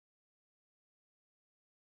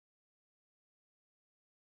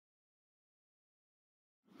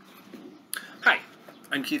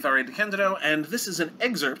I'm Keith R.A. DeCandido, and this is an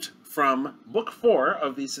excerpt from Book 4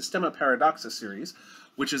 of the Systema Paradoxa series,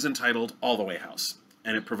 which is entitled All the Way House,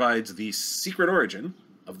 and it provides the secret origin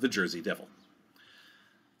of the Jersey Devil.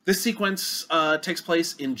 This sequence takes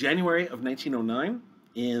place in January of 1909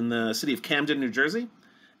 in the city of Camden, New Jersey,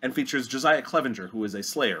 and features Josiah Clevenger, who is a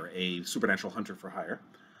slayer, a supernatural hunter for hire,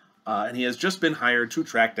 and he has just been hired to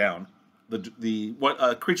track down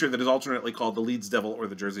a creature that is alternately called the Leeds Devil or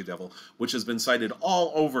the Jersey Devil, which has been sighted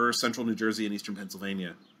all over central New Jersey and eastern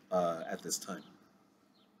Pennsylvania at this time.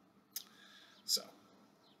 So,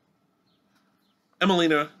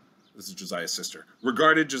 Emelina, this is Josiah's sister,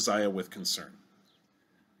 regarded Josiah with concern.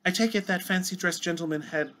 "I take it that fancy-dressed gentleman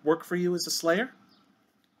had work for you as a slayer?"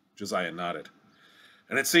 Josiah nodded.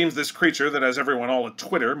 "And it seems this creature that has everyone all a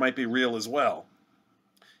Twitter might be real as well."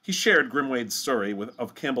 He shared Grimwade's story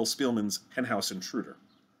of Campbell Spielman's henhouse intruder.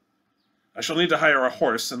 "I shall need to hire a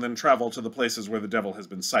horse and then travel to the places where the devil has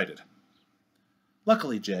been sighted."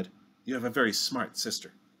 "Luckily, Jed, you have a very smart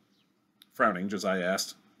sister." Frowning, Josiah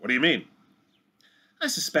asked, "What do you mean?" "I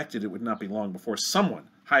suspected it would not be long before someone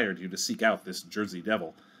hired you to seek out this Jersey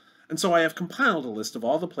Devil, and so I have compiled a list of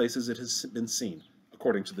all the places it has been seen,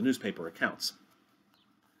 according to the newspaper accounts."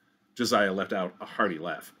 Josiah let out a hearty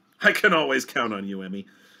laugh. "I can always count on you, Emmy.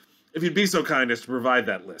 If you'd be so kind as to provide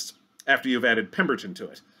that list, after you've added Pemberton to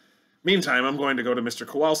it. Meantime, I'm going to go to Mr.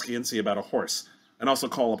 Kowalski and see about a horse, and also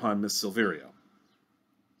call upon Miss Silverio.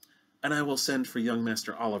 And I will send for young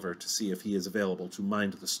Master Oliver to see if he is available to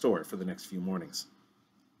mind the store for the next few mornings."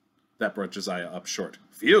 That brought Josiah up short.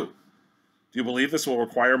 "Phew! Do you believe this will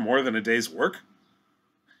require more than a day's work?"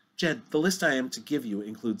 "Jed, the list I am to give you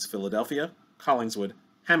includes Philadelphia, Collingswood,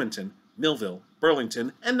 Hamilton, Millville,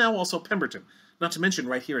 Burlington, and now also Pemberton, not to mention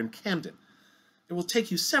right here in Camden. It will take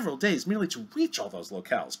you several days merely to reach all those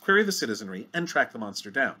locales, query the citizenry, and track the monster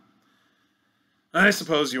down." "I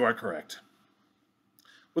suppose you are correct."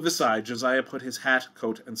 With a sigh, Josiah put his hat,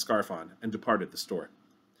 coat, and scarf on, and departed the store.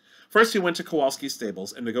 First he went to Kowalski's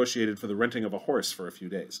stables and negotiated for the renting of a horse for a few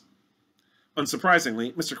days.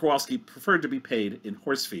 Unsurprisingly, Mr. Kowalski preferred to be paid in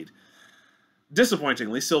horse feed.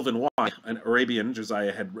 Disappointingly, Sylvan Y, an Arabian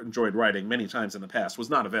Josiah had enjoyed riding many times in the past, was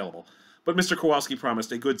not available, but Mr. Kowalski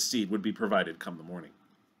promised a good steed would be provided come the morning.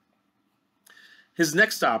 His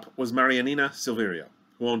next stop was Marianina Silverio,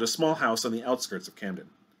 who owned a small house on the outskirts of Camden.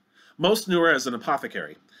 Most knew her as an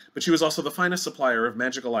apothecary, but she was also the finest supplier of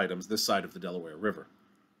magical items this side of the Delaware River.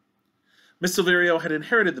 Miss Silverio had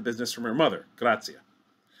inherited the business from her mother, Grazia.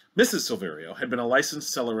 Mrs. Silverio had been a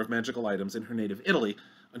licensed seller of magical items in her native Italy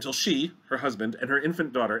until she, her husband, and her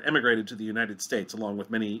infant daughter emigrated to the United States along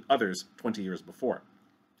with many others 20 years before.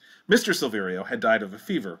 Mr. Silverio had died of a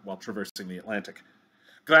fever while traversing the Atlantic.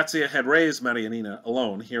 Grazia had raised Marianina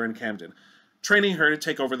alone here in Camden, training her to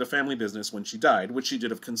take over the family business when she died, which she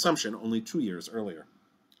did of consumption only 2 years earlier.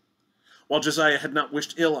 While Josiah had not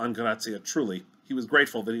wished ill on Grazia truly, he was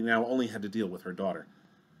grateful that he now only had to deal with her daughter.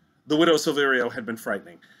 The widow Silverio had been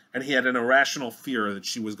frightening, and he had an irrational fear that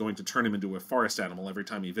she was going to turn him into a forest animal every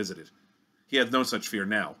time he visited. He had no such fear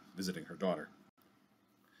now, visiting her daughter.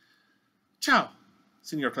 "Ciao,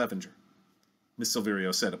 Signor Clevenger," Miss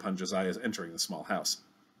Silverio said upon Josiah's entering the small house.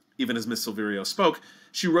 Even as Miss Silverio spoke,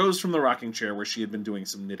 she rose from the rocking chair where she had been doing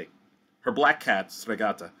some knitting. Her black cat,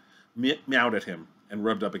 Sregata, meowed at him and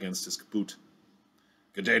rubbed up against his boot.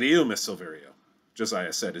 "Good day to you, Miss Silverio,"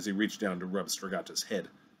 Josiah said as he reached down to rub Sregata's head.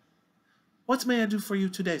 "What may I do for you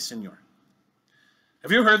today, Signor?"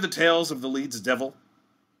 "Have you heard the tales of the Leeds Devil?"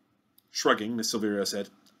 Shrugging, Miss Silverio said,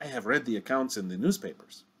 "I have read the accounts in the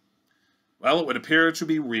newspapers." "Well, it would appear to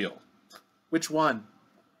be real." "Which one?"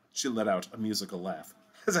 She let out a musical laugh.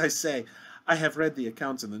 "As I say, I have read the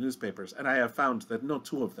accounts in the newspapers, and I have found that no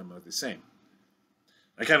two of them are the same."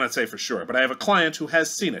 "I cannot say for sure, but I have a client who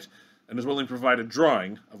has seen it, and is willing to provide a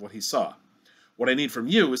drawing of what he saw. What I need from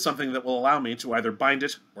you is something that will allow me to either bind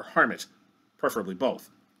it or harm it, preferably both."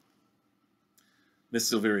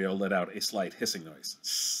 Miss Silverio let out a slight hissing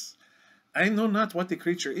noise. "I know not what the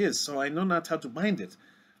creature is, so I know not how to bind it.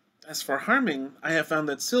 As for harming, I have found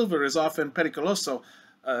that silver is often pericoloso,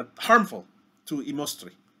 harmful to I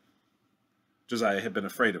mostri." Josiah had been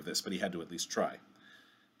afraid of this, but he had to at least try.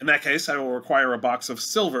 "In that case, I will require a box of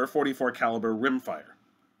silver 44 caliber rimfire."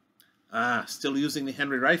 "Ah, still using the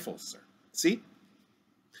Henry rifles, sir. See?"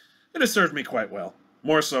 "It has served me quite well,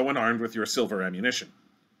 more so when armed with your silver ammunition."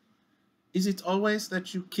 "Is it always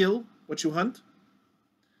that you kill what you hunt?"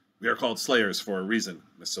 "We are called slayers for a reason,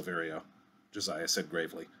 Miss Silverio," Josiah said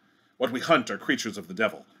gravely. "What we hunt are creatures of the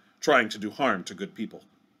devil, trying to do harm to good people.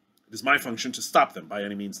 It is my function to stop them by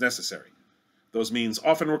any means necessary. Those means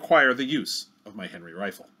often require the use of my Henry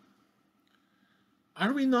rifle."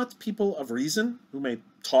 Are we not people of reason who may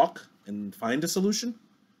talk and find a solution?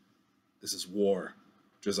 This is war,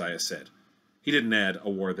 Josiah said. He didn't add a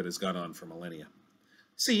war that has gone on for millennia.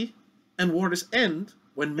 See, and wars end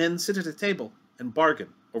when men sit at a table and bargain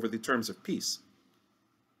over the terms of peace.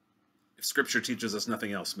 If Scripture teaches us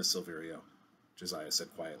nothing else, Miss Silverio, Josiah said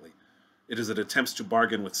quietly, it is that attempts to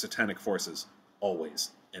bargain with satanic forces always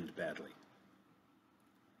end badly.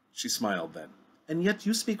 She smiled then. And yet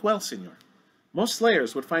you speak well, Signor. Most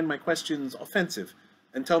slayers would find my questions offensive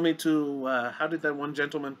and tell me to, how did that one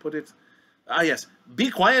gentleman put it? Ah, yes, be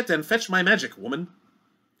quiet and fetch my magic, woman.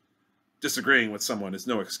 Disagreeing with someone is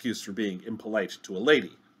no excuse for being impolite to a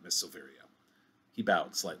lady, Miss Silverio. He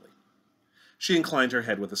bowed slightly. She inclined her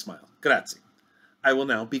head with a smile. Grazie. I will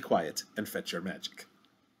now be quiet and fetch your magic.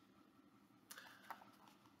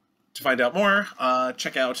 To find out more,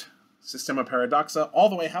 check out Systema Paradoxa All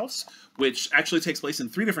the Way House, which actually takes place in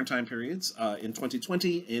 3 different time periods, in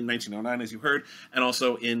 2020, in 1909, as you heard, and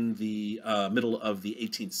also in the middle of the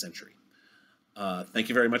 18th century. Thank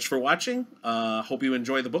you very much for watching. Hope you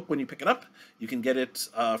enjoy the book when you pick it up. You can get it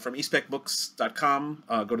from eSpecBooks.com.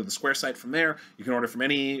 Go to the Square site from there. You can order from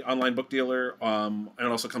any online book dealer, and it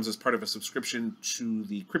also comes as part of a subscription to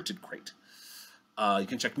the Cryptid Crate. You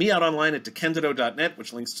can check me out online at DeCandido.net,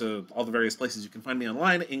 which links to all the various places you can find me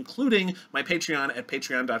online, including my Patreon at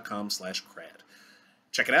patreon.com/crad.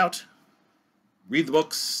 Check it out, read the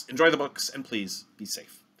books, enjoy the books, and please be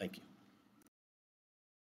safe. Thank you.